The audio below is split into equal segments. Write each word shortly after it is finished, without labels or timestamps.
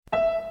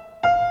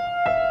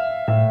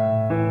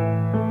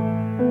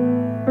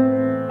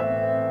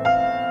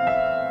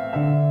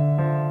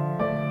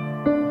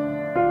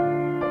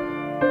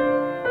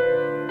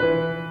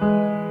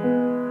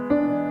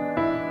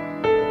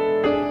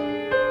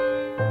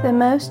The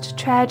most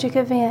tragic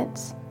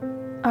events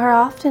are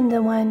often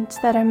the ones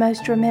that are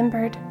most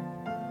remembered.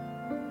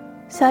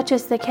 Such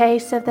is the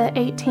case of the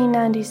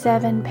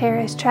 1897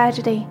 Paris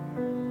tragedy.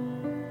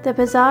 The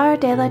Bazaar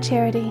de la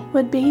Charité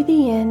would be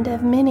the end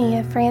of many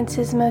of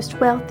France's most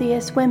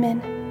wealthiest women.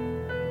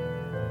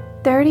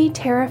 30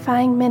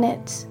 terrifying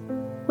minutes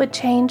would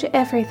change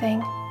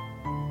everything.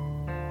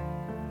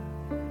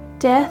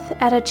 Death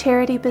at a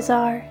charity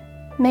bazaar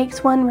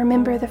makes one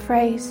remember the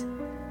phrase,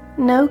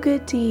 "No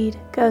good deed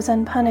goes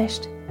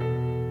unpunished."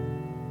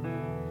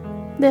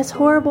 This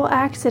horrible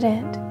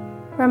accident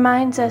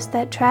reminds us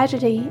that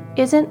tragedy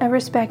isn't a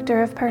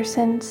respecter of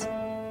persons.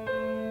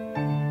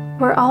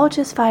 We're all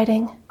just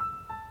fighting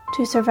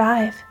to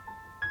survive.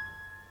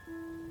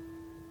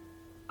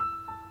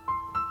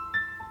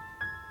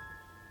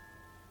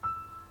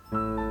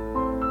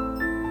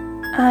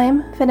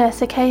 I'm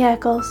Vanessa K.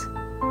 Eccles,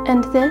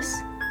 and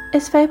this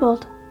is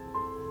Fabled.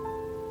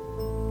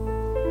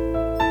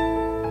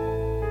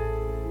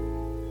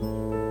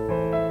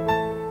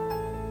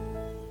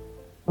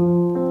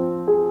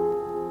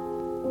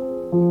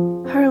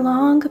 Her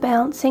long,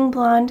 bouncing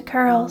blonde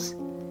curls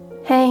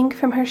hang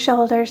from her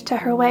shoulders to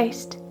her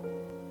waist,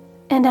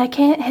 and I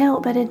can't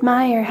help but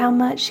admire how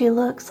much she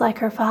looks like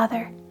her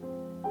father.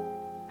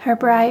 Her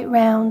bright,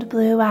 round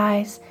blue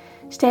eyes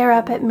stare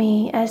up at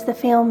me as the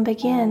film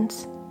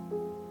begins,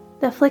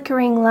 the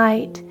flickering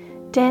light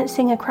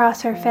dancing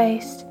across her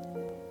face.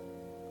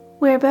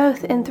 We're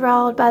both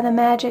enthralled by the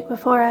magic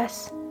before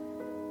us.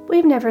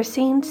 We've never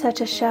seen such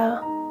a show.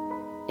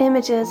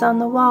 Images on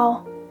the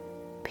wall,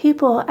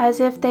 people as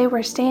if they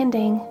were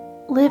standing,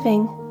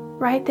 living,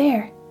 right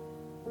there.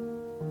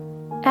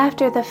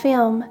 After the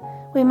film,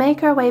 we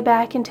make our way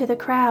back into the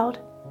crowd.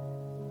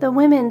 The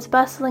women's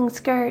bustling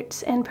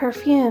skirts and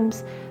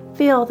perfumes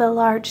fill the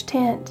large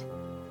tent.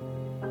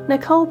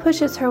 Nicole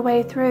pushes her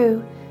way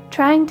through,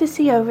 trying to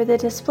see over the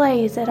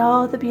displays at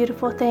all the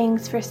beautiful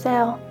things for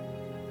sale.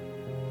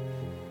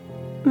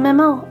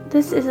 "Maman,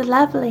 this is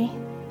lovely,"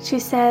 she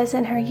says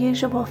in her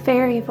usual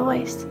fairy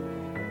voice,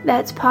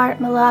 that's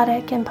part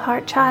melodic and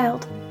part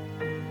child.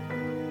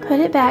 "Put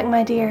it back,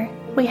 my dear.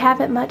 We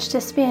haven't much to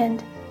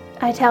spend,"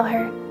 I tell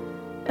her.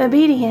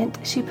 Obedient,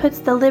 she puts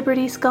the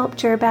Liberty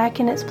sculpture back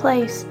in its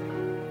place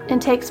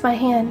and takes my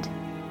hand.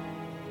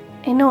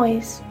 A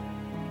noise,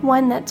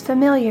 one that's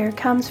familiar,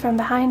 comes from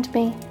behind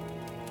me.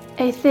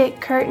 A thick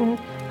curtain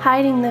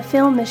hiding the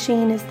film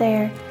machine is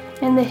there,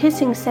 and the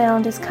hissing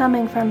sound is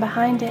coming from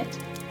behind it.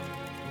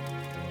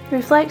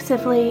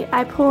 Reflexively,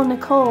 I pull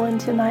Nicole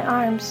into my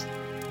arms.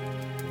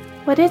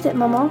 "What is it,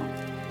 Maman?"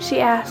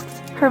 she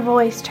asks, her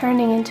voice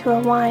turning into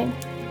a whine.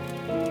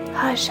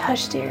 "Hush,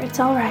 hush, dear, it's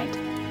all right,"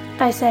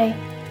 I say,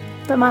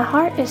 but my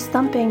heart is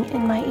thumping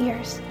in my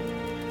ears.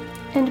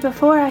 And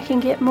before I can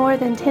get more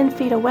than 10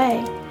 feet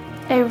away,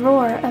 a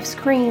roar of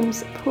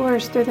screams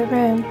pours through the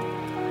room.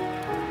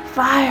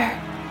 "Fire!"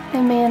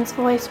 a man's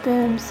voice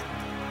booms.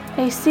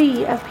 A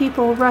sea of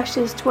people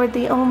rushes toward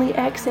the only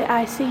exit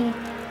I see,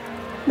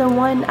 the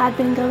one I'd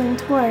been going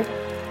toward.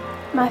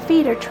 My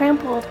feet are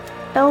trampled,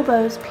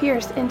 elbows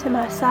pierce into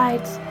my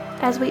sides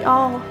as we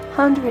all,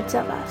 hundreds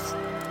of us,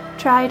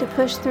 try to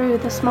push through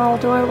the small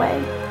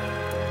doorway.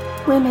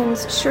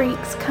 Women's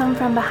shrieks come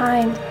from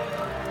behind,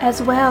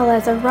 as well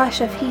as a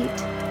rush of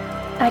heat.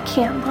 I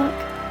can't look.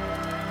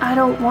 I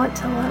don't want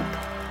to look.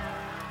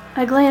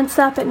 I glance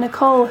up at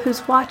Nicole,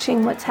 who's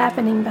watching what's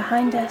happening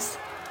behind us.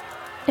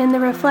 In the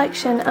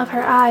reflection of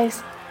her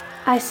eyes,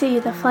 I see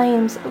the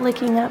flames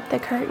licking up the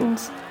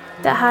curtains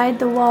that hide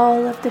the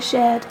wall of the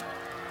shed.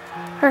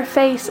 Her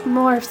face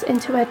morphs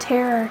into a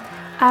terror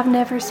I've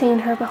never seen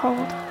her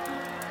behold.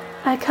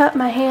 I cup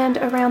my hand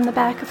around the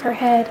back of her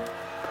head,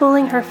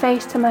 pulling her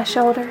face to my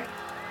shoulder.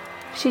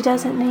 She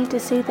doesn't need to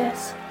see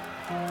this.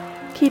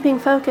 Keeping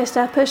focused,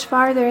 I push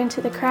farther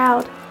into the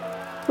crowd.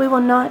 We will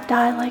not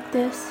die like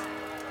this.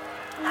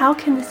 How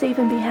can this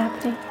even be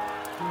happening?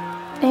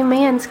 A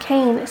man's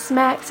cane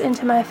smacks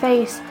into my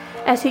face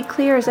as he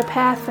clears a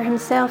path for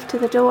himself to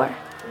the door.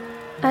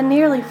 I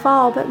nearly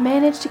fall but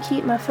manage to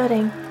keep my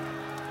footing,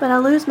 but I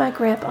lose my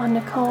grip on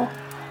Nicole.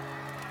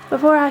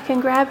 Before I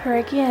can grab her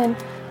again,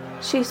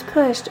 she's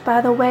pushed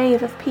by the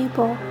wave of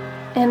people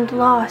and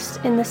lost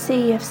in the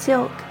sea of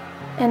silk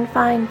and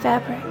fine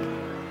fabric.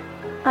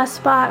 I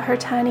spot her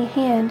tiny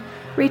hand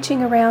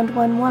reaching around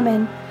one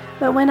woman,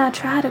 but when I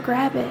try to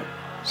grab it,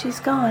 she's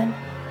gone.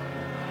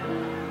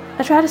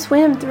 I try to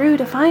swim through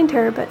to find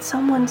her, but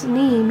someone's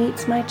knee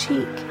meets my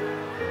cheek,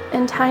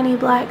 and tiny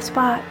black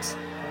spots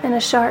and a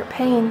sharp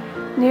pain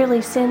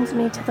nearly sends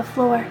me to the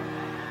floor.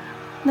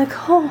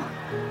 "Nicole,"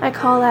 I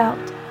call out,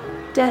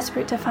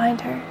 desperate to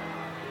find her.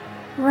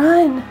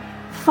 "Run!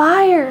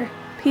 Fire!"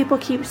 people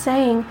keep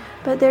saying,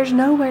 but there's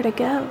nowhere to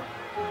go.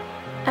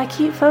 I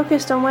keep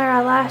focused on where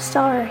I last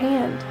saw her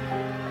hand.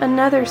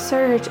 Another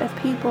surge of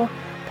people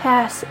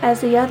pass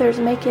as the others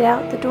make it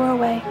out the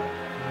doorway.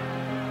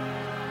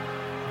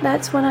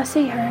 That's when I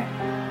see her.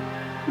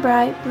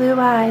 Bright blue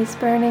eyes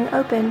burning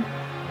open,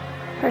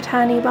 her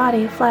tiny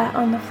body flat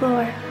on the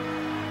floor,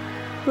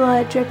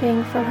 blood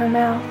dripping from her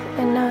mouth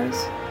and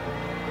nose.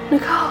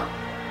 Nicole,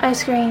 I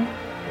scream.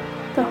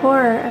 The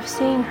horror of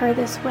seeing her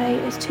this way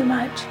is too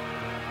much.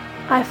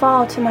 I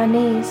fall to my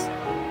knees,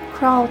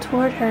 crawl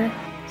toward her,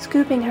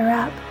 scooping her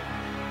up.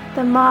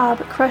 The mob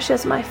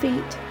crushes my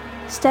feet,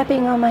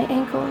 stepping on my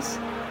ankles,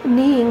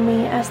 kneeing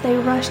me as they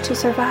rush to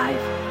survive.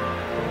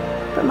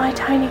 But my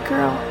tiny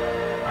girl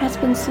has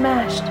been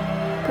smashed,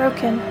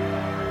 broken.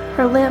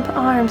 Her limp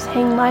arms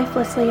hang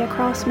lifelessly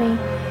across me,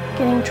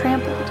 getting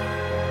trampled.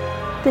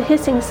 The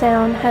hissing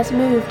sound has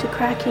moved to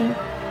cracking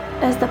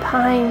as the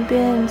pine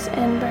bends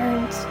and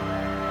burns.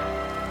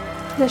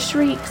 The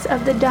shrieks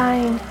of the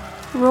dying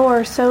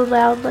roar so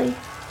loudly,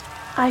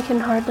 I can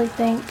hardly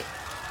think.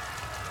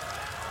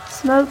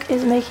 Smoke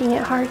is making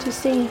it hard to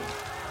see,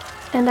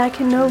 and I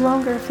can no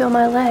longer feel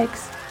my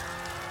legs.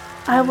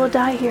 I will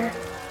die here,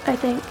 I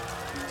think,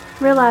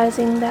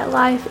 realizing that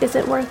life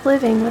isn't worth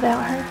living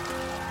without her.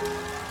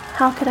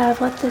 How could I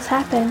have let this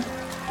happen?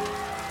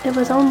 It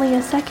was only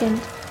a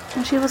second,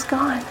 and she was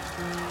gone.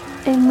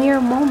 A mere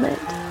moment,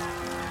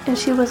 and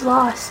she was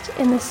lost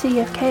in the sea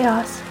of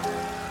chaos.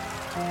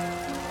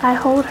 I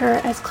hold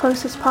her as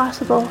close as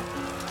possible,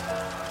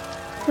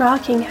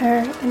 rocking her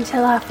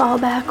until I fall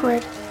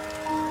backward,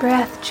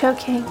 breath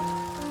choking,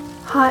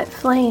 hot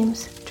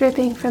flames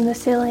dripping from the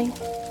ceiling,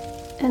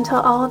 until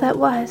all that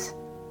was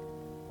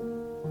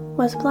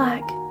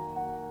black.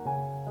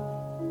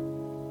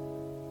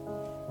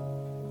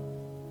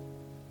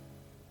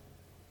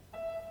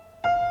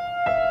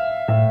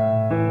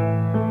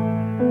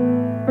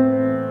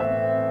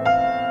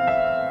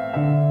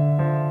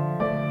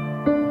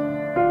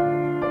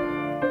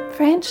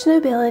 French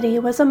nobility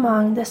was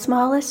among the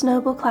smallest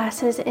noble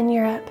classes in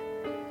Europe,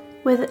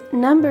 with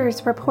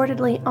numbers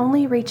reportedly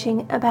only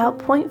reaching about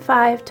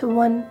 0.5 to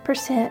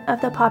 1%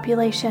 of the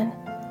population.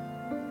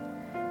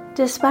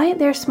 Despite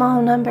their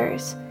small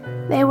numbers,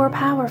 they were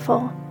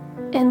powerful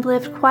and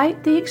lived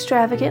quite the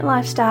extravagant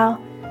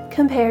lifestyle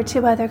compared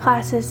to other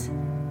classes.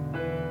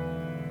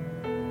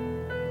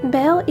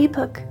 Belle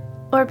Epoque,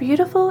 or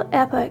Beautiful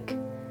Epoch,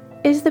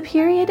 is the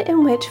period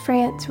in which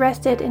France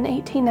rested in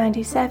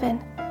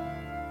 1897.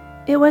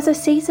 It was a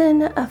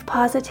season of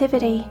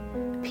positivity,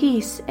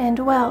 peace, and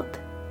wealth.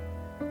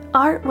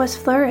 Art was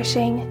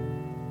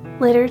flourishing.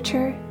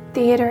 Literature,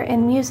 theater,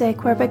 and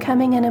music were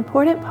becoming an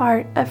important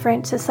part of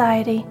French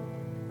society.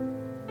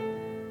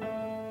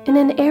 In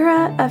an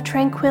era of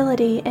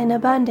tranquility and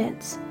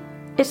abundance,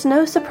 it's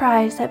no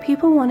surprise that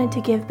people wanted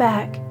to give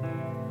back.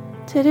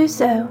 To do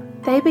so,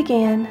 they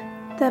began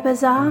the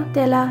Bazaar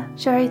de la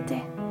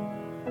Charité.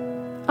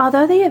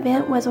 Although the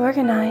event was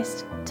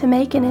organized to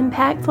make an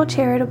impactful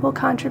charitable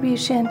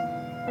contribution,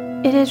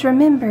 it is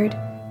remembered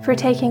for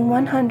taking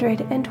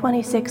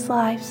 126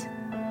 lives.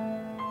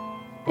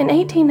 In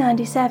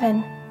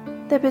 1897,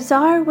 the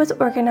bazaar was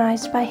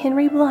organized by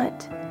Henry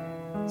Blount,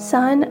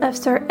 son of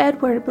Sir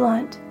Edward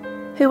Blount,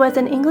 who was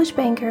an English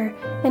banker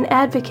and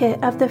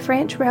advocate of the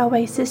French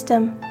railway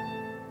system.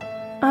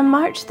 On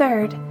March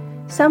 3rd,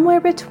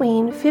 somewhere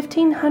between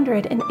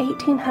 1,500 and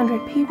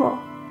 1,800 people,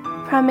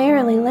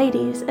 primarily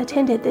ladies,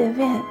 attended the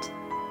event.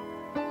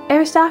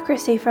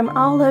 Aristocracy from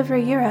all over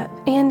Europe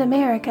and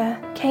America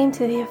came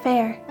to the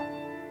affair.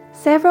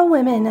 Several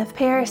women of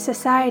Paris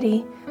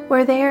society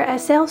were there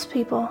as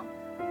salespeople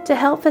to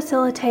help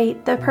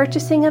facilitate the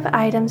purchasing of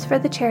items for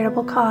the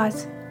charitable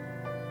cause.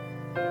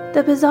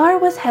 The bazaar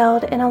was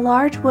held in a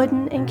large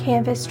wooden and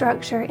canvas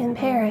structure in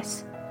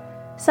Paris,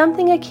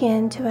 something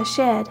akin to a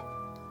shed.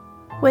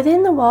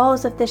 Within the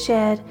walls of the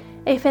shed,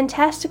 a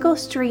fantastical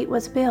street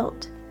was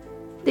built.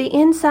 The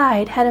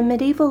inside had a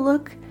medieval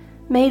look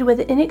made with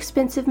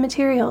inexpensive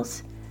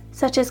materials,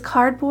 such as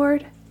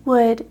cardboard,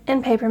 wood,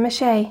 and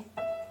papier-mâché.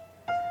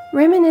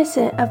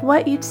 Reminiscent of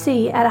what you'd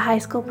see at a high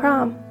school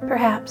prom,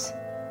 perhaps.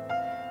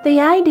 The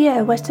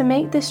idea was to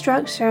make the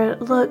structure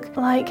look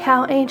like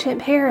how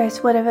ancient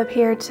Paris would have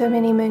appeared so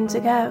many moons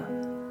ago.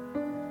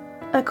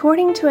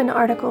 According to an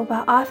article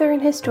by author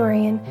and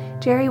historian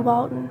Jerry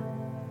Walton,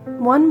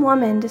 one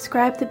woman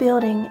described the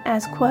building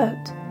as,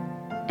 quote,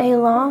 a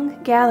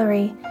long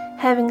gallery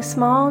having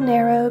small,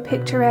 narrow,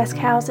 picturesque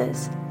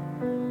houses.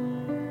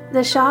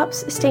 The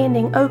shops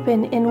standing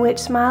open in which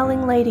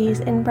smiling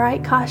ladies in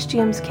bright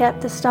costumes kept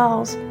the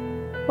stalls,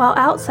 while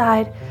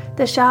outside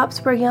the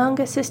shops were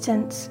young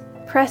assistants,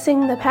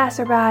 pressing the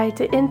passerby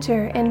to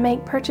enter and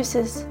make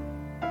purchases.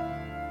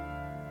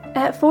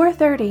 At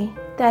 4:30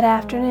 that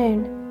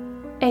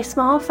afternoon, a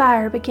small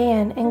fire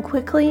began and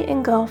quickly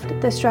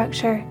engulfed the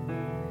structure.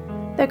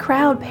 The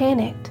crowd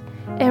panicked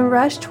and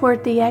rushed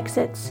toward the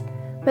exits,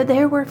 but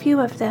there were few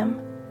of them.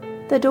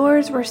 The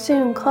doors were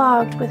soon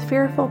clogged with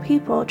fearful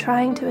people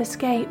trying to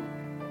escape.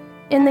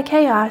 In the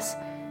chaos,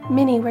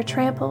 many were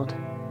trampled.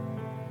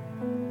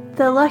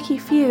 The lucky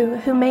few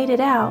who made it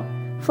out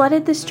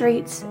flooded the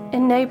streets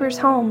and neighbors'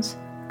 homes,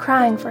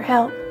 crying for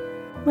help.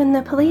 When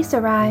the police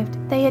arrived,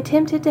 they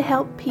attempted to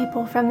help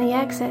people from the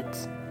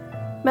exits,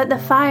 but the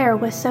fire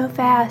was so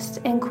fast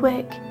and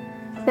quick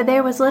that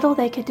there was little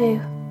they could do.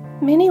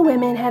 Many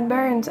women had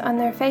burns on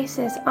their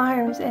faces,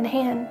 arms, and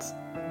hands.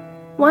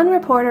 One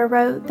reporter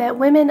wrote that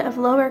women of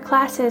lower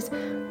classes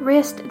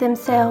risked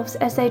themselves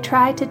as they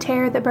tried to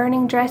tear the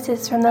burning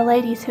dresses from the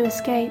ladies who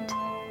escaped.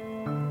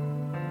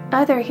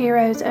 Other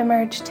heroes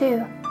emerged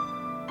too.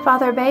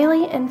 Father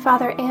Bailey and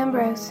Father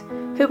Ambrose,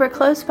 who were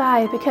close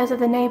by because of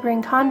the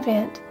neighboring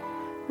convent,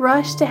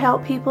 rushed to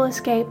help people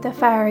escape the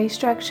fiery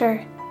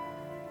structure.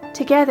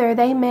 Together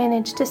they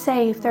managed to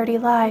save 30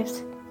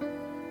 lives.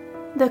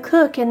 The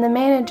cook and the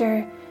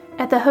manager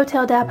at the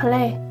Hotel des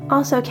Palais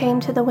also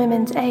came to the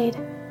women's aid.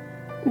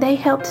 They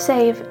helped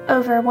save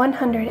over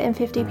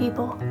 150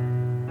 people.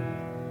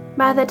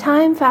 By the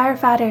time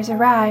firefighters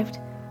arrived,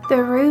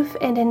 the roof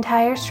and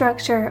entire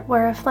structure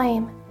were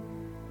aflame.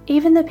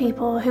 Even the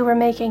people who were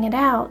making it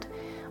out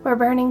were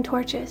burning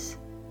torches.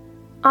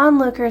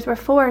 Onlookers were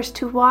forced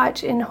to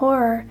watch in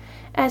horror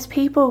as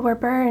people were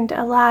burned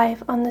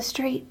alive on the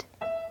street.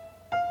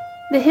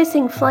 The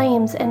hissing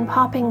flames and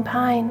popping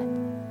pine,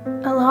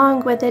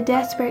 along with the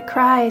desperate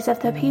cries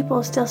of the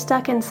people still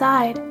stuck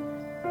inside,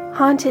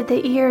 haunted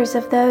the ears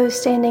of those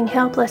standing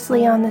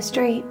helplessly on the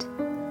street.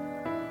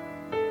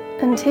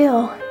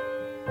 Until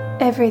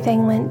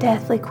everything went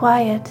deathly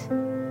quiet.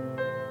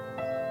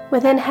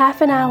 Within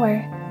half an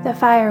hour, the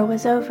fire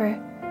was over,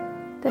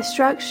 the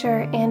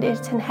structure and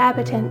its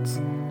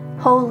inhabitants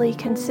wholly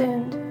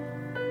consumed.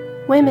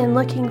 Women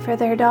looking for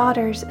their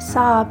daughters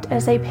sobbed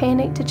as they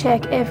panicked to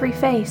check every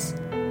face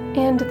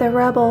and the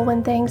rubble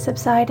when things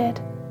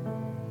subsided.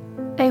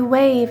 A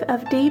wave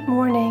of deep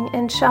mourning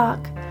and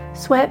shock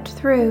swept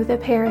through the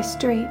Paris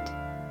street.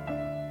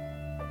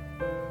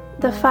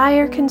 The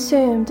fire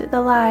consumed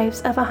the lives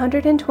of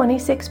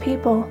 126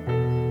 people,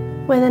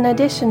 with an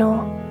additional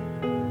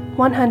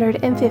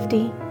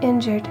 150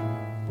 injured.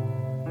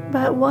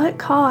 But what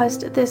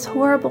caused this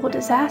horrible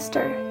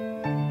disaster?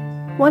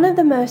 One of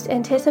the most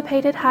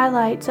anticipated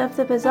highlights of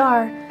the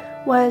bazaar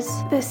was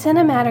the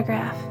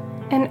cinematograph,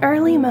 an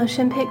early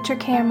motion picture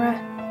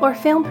camera or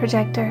film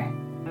projector.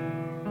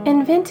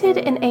 Invented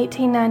in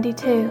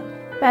 1892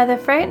 by the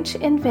French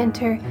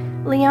inventor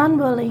Léon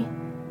Bully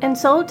and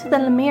sold to the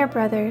Lumiere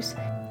brothers,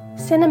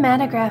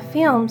 cinematograph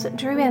films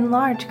drew in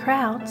large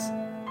crowds.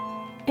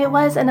 It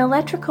was an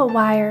electrical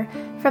wire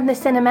from the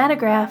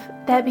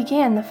cinematograph that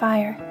began the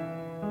fire.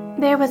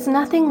 There was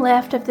nothing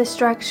left of the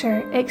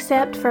structure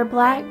except for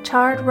black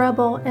charred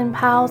rubble and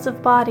piles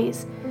of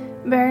bodies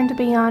burned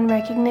beyond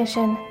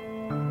recognition.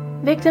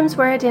 Victims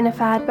were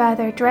identified by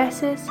their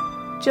dresses,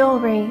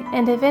 jewelry,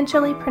 and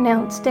eventually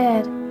pronounced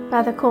dead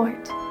by the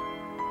court.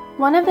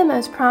 One of the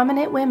most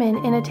prominent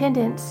women in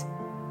attendance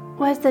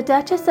was the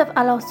Duchess of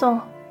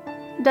Alençon,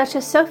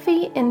 Duchess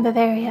Sophie in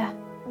Bavaria.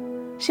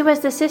 She was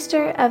the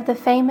sister of the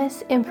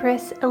famous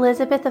Empress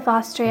Elizabeth of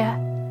Austria.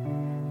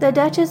 The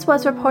Duchess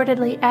was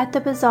reportedly at the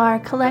bazaar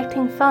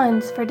collecting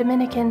funds for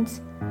Dominicans.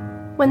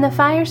 When the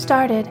fire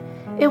started,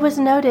 it was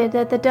noted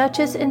that the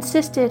Duchess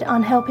insisted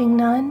on helping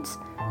nuns,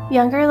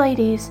 younger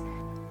ladies,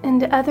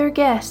 and other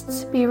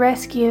guests be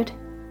rescued.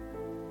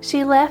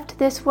 She left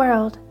this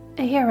world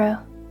a hero.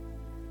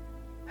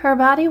 Her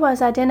body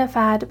was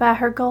identified by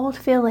her gold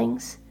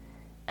fillings,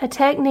 a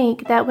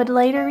technique that would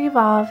later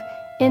evolve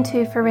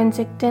into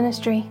forensic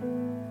dentistry.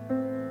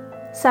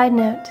 Side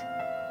note: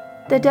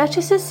 the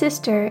Duchess's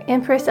sister,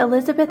 Empress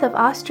Elizabeth of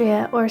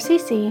Austria, or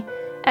Sisi,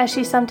 as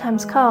she's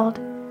sometimes called,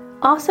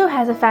 also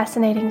has a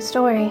fascinating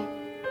story.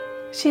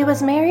 She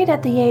was married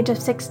at the age of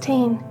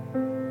 16,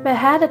 but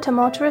had a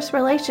tumultuous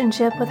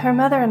relationship with her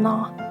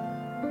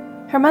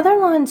mother-in-law. Her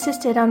mother-in-law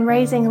insisted on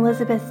raising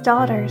Elizabeth's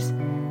daughters,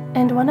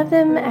 and one of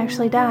them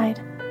actually died.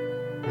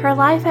 Her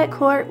life at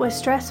court was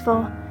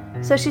stressful,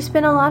 so she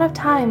spent a lot of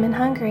time in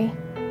Hungary.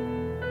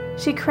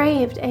 She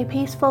craved a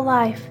peaceful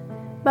life,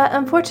 but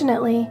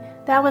unfortunately,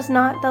 that was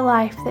not the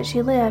life that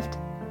she lived.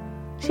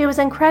 She was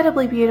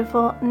incredibly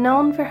beautiful,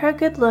 known for her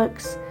good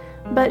looks,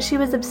 but she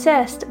was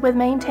obsessed with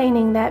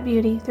maintaining that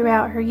beauty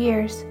throughout her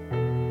years.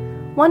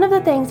 One of the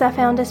things I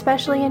found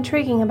especially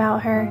intriguing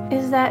about her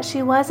is that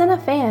she wasn't a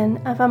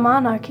fan of a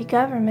monarchy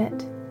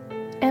government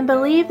and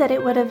believed that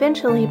it would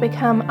eventually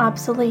become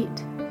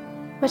obsolete,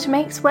 which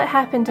makes what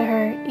happened to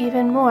her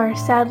even more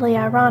sadly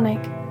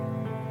ironic.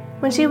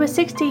 When she was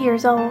 60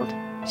 years old,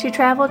 she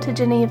traveled to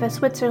Geneva,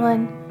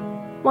 Switzerland.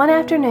 One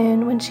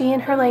afternoon, when she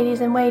and her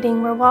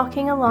ladies-in-waiting were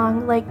walking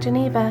along Lake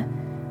Geneva,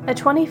 a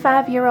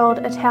 25-year-old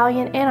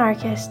Italian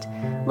anarchist,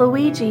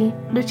 Luigi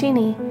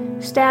Lucchini,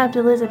 stabbed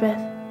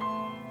Elizabeth.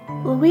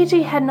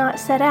 Luigi had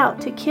not set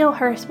out to kill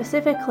her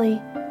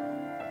specifically,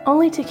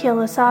 only to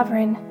kill a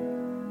sovereign,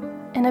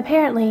 and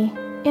apparently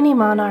any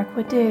monarch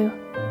would do,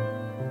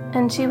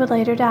 and she would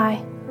later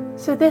die.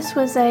 So this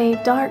was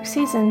a dark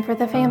season for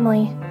the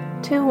family,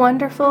 2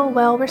 wonderful,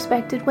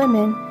 well-respected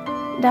women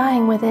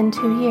dying within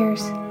 2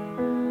 years.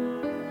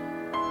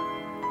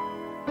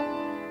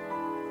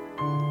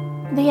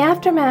 The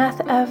aftermath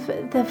of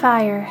the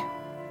fire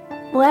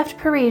left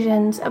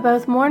Parisians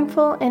both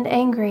mournful and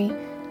angry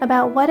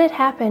about what had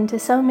happened to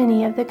so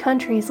many of the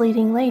country's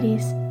leading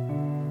ladies.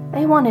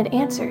 They wanted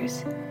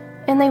answers,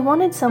 and they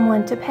wanted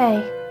someone to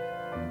pay.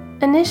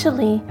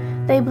 Initially,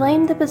 they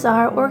blamed the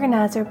bazaar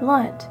organizer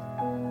Blunt,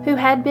 who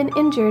had been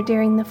injured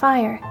during the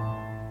fire,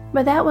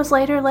 but that was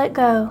later let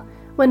go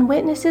when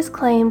witnesses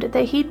claimed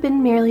that he'd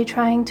been merely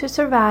trying to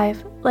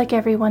survive like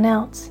everyone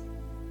else.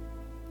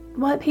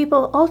 What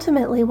people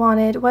ultimately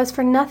wanted was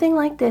for nothing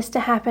like this to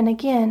happen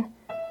again,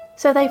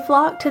 so they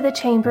flocked to the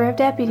Chamber of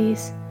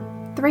Deputies.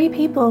 3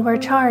 people were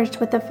charged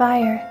with the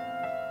fire.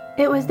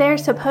 It was their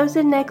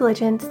supposed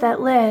negligence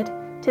that led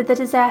to the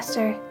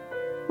disaster.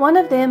 One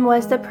of them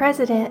was the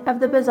president of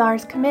the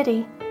bazaar's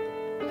committee,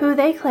 who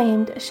they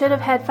claimed should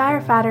have had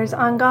firefighters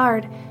on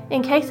guard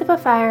in case of a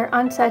fire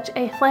on such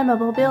a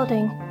flammable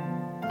building,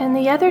 and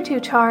the other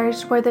 2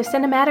 charged were the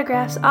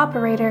cinematograph's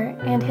operator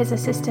and his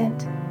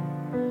assistant.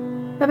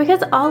 But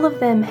because all of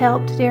them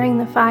helped during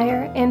the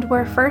fire and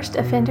were first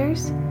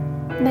offenders,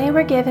 they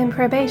were given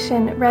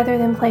probation rather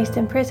than placed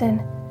in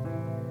prison.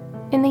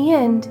 In the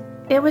end,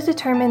 it was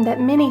determined that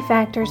many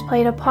factors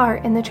played a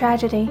part in the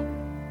tragedy.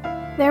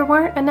 There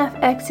weren't enough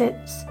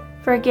exits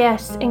for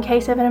guests in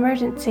case of an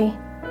emergency.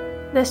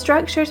 The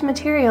structure's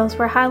materials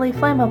were highly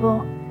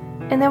flammable,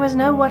 and there was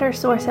no water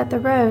source at the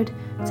road,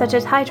 such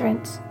as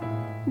hydrants.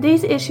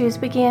 These issues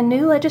began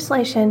new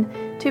legislation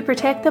to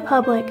protect the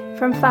public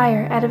from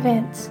fire at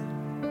events.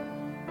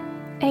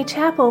 A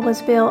chapel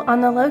was built on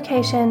the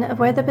location of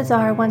where the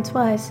bazaar once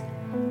was.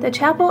 The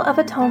Chapel of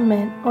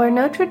Atonement, or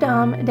Notre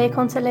Dame de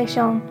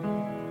Consolation,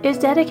 is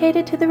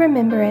dedicated to the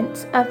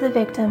remembrance of the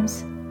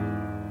victims.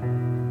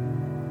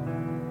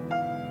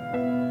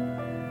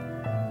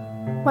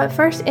 What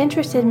first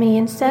interested me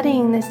in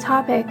studying this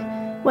topic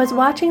was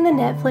watching the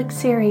Netflix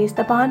series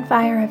The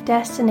Bonfire of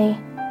Destiny.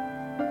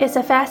 It's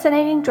a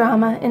fascinating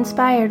drama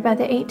inspired by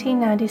the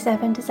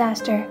 1897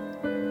 disaster.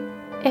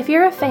 If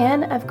you're a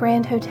fan of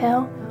Grand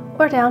Hotel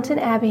or Downton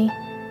Abbey,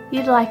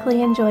 you'd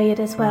likely enjoy it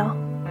as well.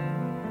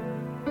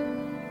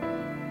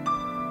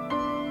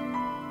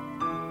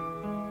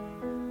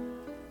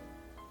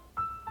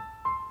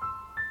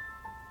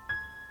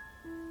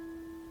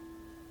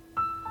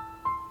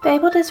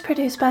 Fabled is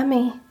produced by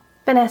me,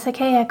 Vanessa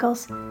K.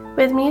 Eccles,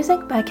 with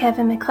music by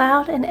Kevin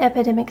MacLeod and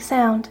Epidemic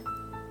Sound.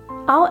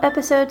 All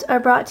episodes are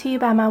brought to you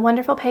by my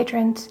wonderful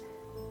patrons.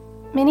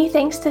 Many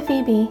thanks to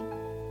Phoebe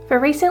for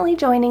recently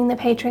joining the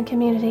patron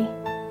community.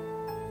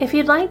 If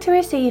you'd like to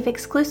receive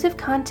exclusive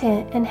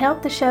content and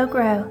help the show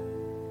grow,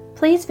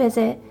 please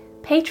visit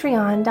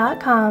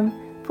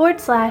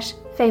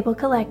patreon.com/Fable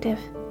Collective.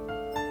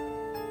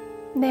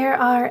 There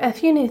are a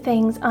few new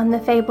things on the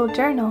Fabled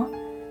Journal.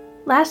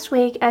 Last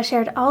week, I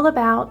shared all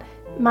about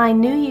my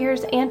New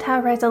Year's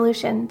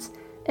anti-resolutions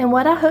and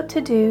what I hope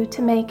to do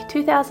to make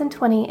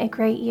 2020 a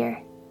great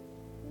year.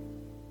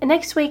 And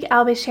next week,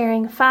 I'll be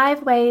sharing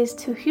 5 ways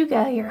to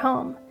hygge your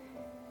home.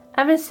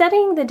 I've been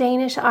studying the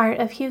Danish art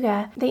of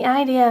hygge, the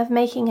idea of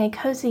making a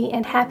cozy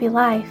and happy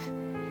life,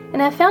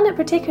 and I've found it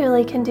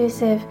particularly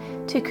conducive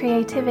to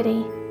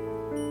creativity.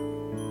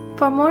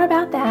 For more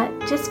about that,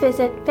 just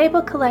visit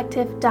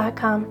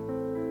fablecollective.com.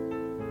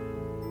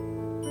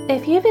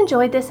 If you've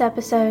enjoyed this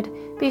episode,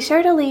 be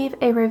sure to leave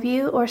a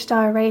review or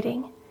star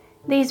rating.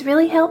 These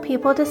really help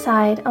people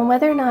decide on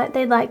whether or not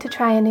they'd like to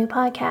try a new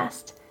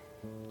podcast.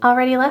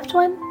 Already left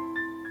one?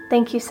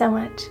 Thank you so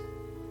much.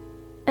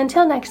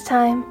 Until next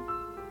time,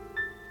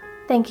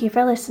 thank you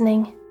for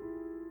listening.